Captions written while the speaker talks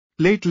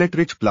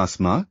Platelet-rich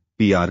plasma,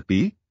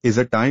 PRP, is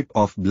a type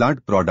of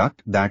blood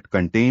product that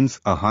contains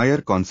a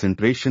higher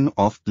concentration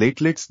of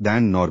platelets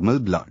than normal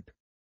blood.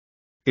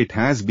 It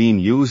has been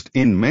used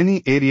in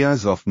many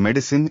areas of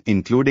medicine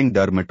including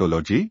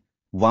dermatology,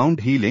 wound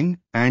healing,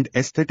 and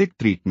aesthetic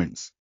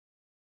treatments.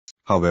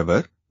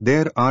 However,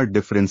 there are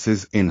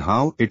differences in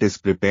how it is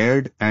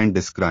prepared and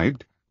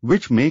described,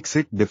 which makes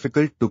it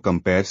difficult to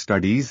compare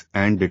studies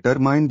and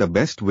determine the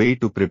best way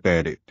to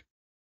prepare it.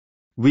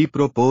 We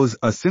propose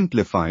a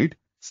simplified,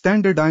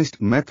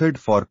 standardized method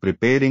for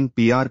preparing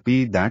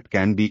PRP that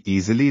can be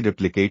easily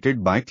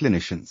replicated by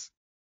clinicians.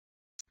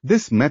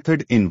 This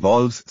method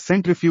involves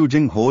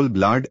centrifuging whole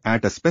blood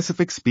at a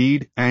specific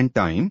speed and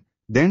time,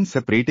 then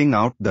separating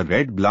out the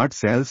red blood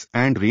cells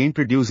and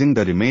reintroducing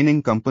the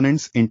remaining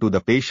components into the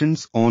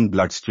patient's own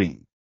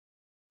bloodstream.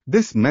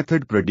 This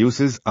method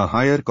produces a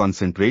higher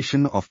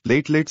concentration of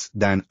platelets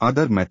than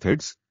other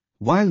methods,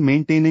 while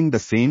maintaining the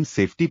same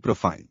safety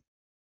profile.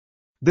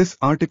 This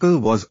article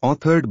was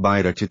authored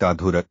by Rachita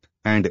Dhurat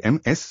and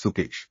M.S.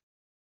 Sukesh.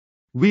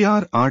 We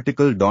are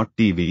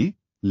RTCLTV,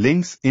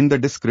 links in the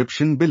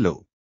description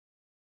below.